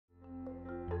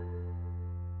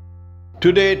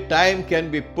Today, time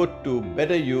can be put to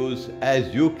better use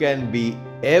as you can be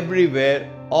everywhere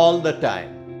all the time.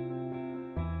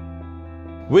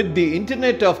 With the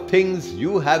Internet of Things,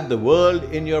 you have the world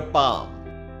in your palm.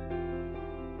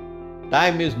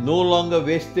 Time is no longer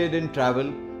wasted in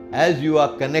travel as you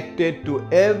are connected to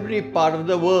every part of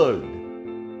the world.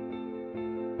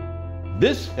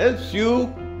 This helps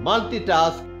you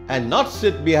multitask and not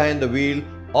sit behind the wheel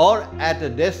or at a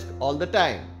desk all the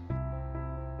time.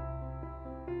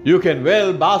 You can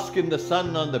well bask in the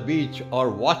sun on the beach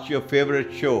or watch your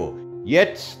favorite show,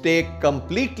 yet stay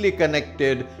completely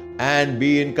connected and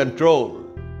be in control.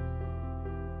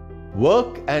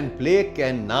 Work and play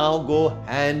can now go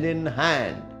hand in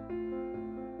hand.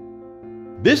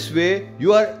 This way,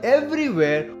 you are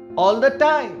everywhere all the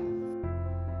time.